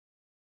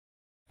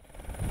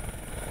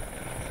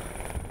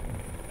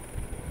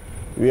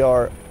We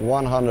are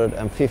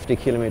 150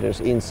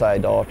 kilometers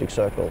inside the Arctic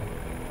Circle.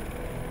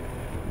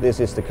 This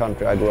is the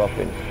country I grew up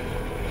in.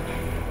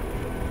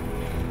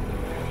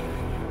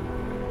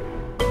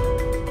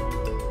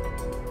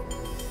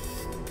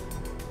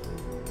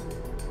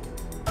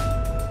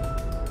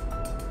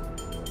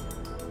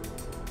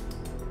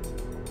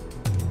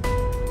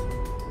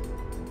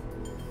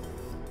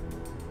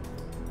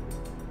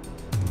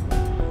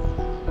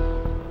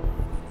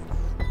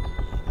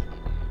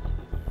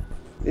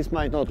 This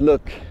might not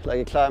look like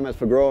a climate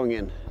for growing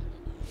in,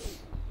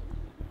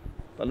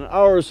 but an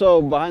hour or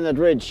so behind that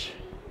ridge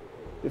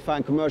you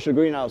find commercial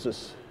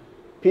greenhouses,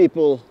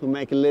 people who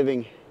make a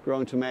living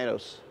growing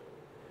tomatoes,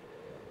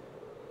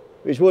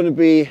 which wouldn't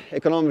be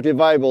economically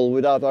viable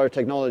without our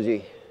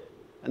technology.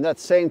 And that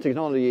same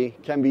technology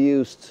can be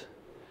used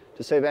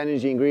to save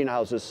energy in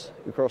greenhouses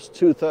across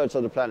 2/3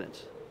 of the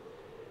planet,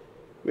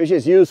 which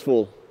is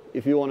useful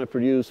if you want to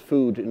produce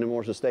food in a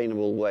more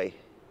sustainable way.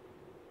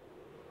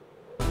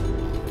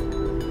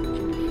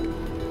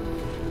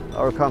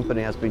 Our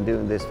company has been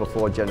doing this for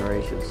 4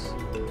 generations,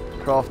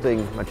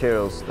 crafting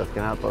materials that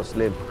can help us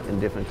live in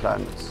different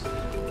climates.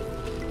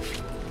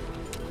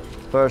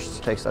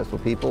 First textiles for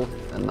people,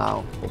 and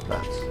now for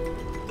plants.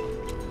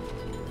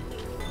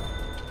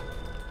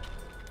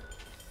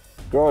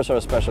 Growers are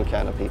a special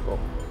kind of people.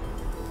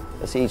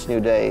 They see each new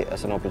day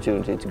as an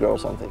opportunity to grow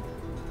something.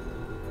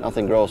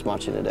 Nothing grows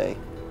much in a day,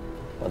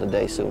 but the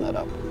days soon add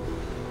up.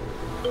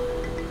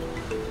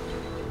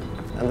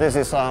 And this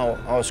is how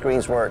our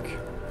screens work.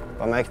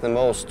 By making the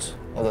most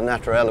of the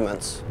natural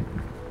elements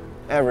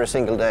every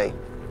single day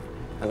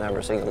and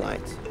every single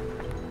night.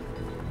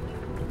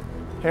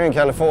 Here in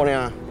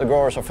California, the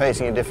growers are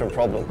facing a different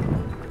problem.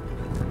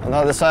 On the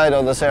other side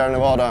of the Sierra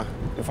Nevada,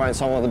 you find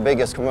some of the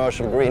biggest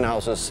commercial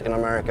greenhouses in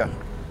America.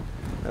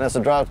 And as the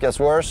drought gets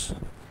worse,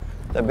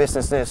 their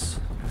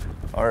businesses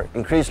are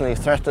increasingly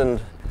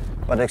threatened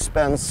by the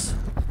expense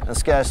and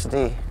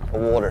scarcity of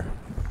water.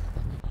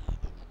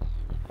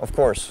 Of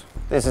course,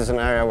 this is an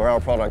area where our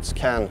products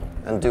can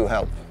and do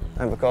help.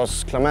 And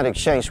because climatic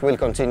change will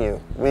continue,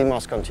 we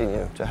must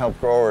continue to help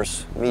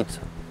growers meet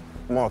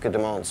market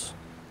demands,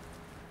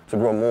 to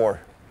grow more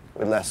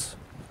with less.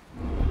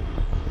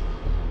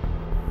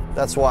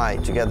 That's why,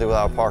 together with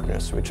our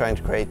partners, we're trying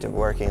to create a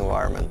working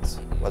environment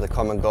where the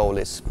common goal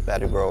is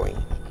better growing.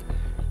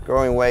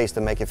 Growing ways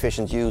that make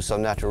efficient use of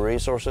natural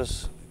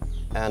resources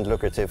and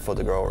lucrative for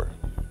the grower.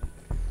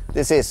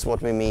 This is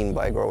what we mean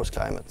by growers'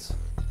 climate.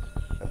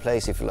 A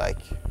place, if you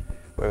like,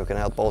 where we can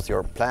help both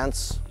your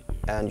plants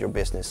and your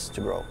business to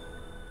grow.